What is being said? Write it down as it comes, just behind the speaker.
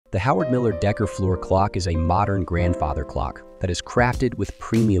The Howard Miller Decker floor clock is a modern grandfather clock that is crafted with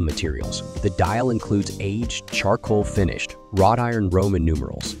premium materials. The dial includes aged, charcoal-finished, wrought-iron Roman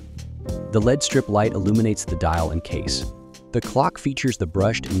numerals. The LED strip light illuminates the dial and case. The clock features the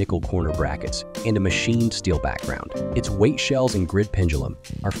brushed nickel corner brackets and a machined steel background. Its weight shells and grid pendulum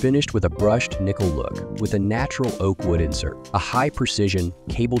are finished with a brushed nickel look with a natural oak wood insert. A high-precision,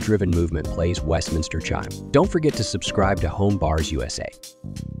 cable-driven movement plays Westminster Chime. Don't forget to subscribe to Home Bars USA.